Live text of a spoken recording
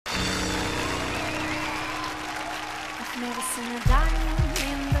never seen a diamond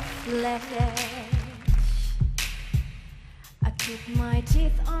in the flesh. I keep my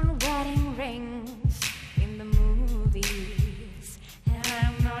teeth on wedding rings in the movies, and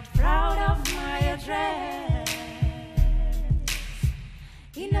I'm not proud of my address.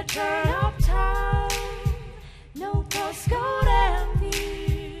 In a turn-up town, no postcode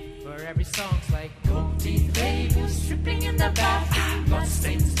envy. For every song's like gold teeth, babies stripping in the bathroom,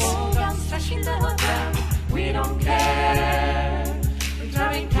 bloodstains, ball guns, flashing the hotel. We don't care. We're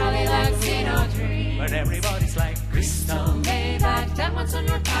driving Cadillacs in our dreams, but everybody's like crystal Maybach, diamonds on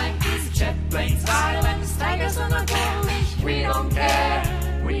your timepiece, jet planes, violence, tigers on a gold leash. We don't care.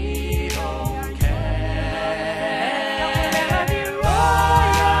 We don't care.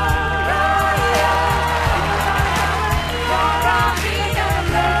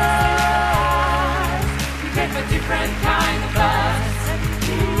 Different kind of buzz.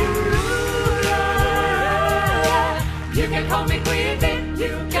 You can call me queen,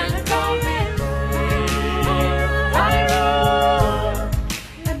 you can call me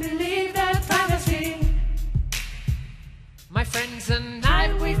I believe that fantasy. My friends and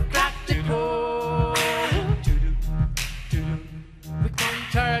I, we've got to go. We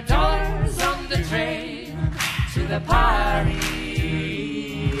count our dollars on the train to the party.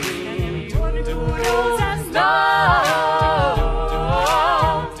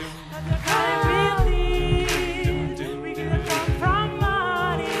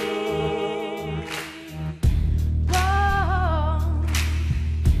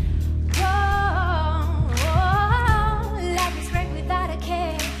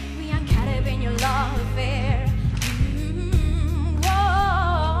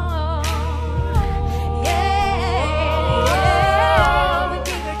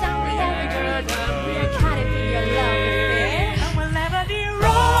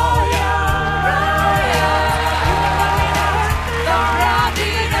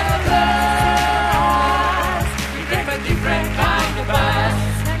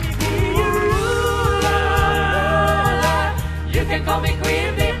 Call me queen.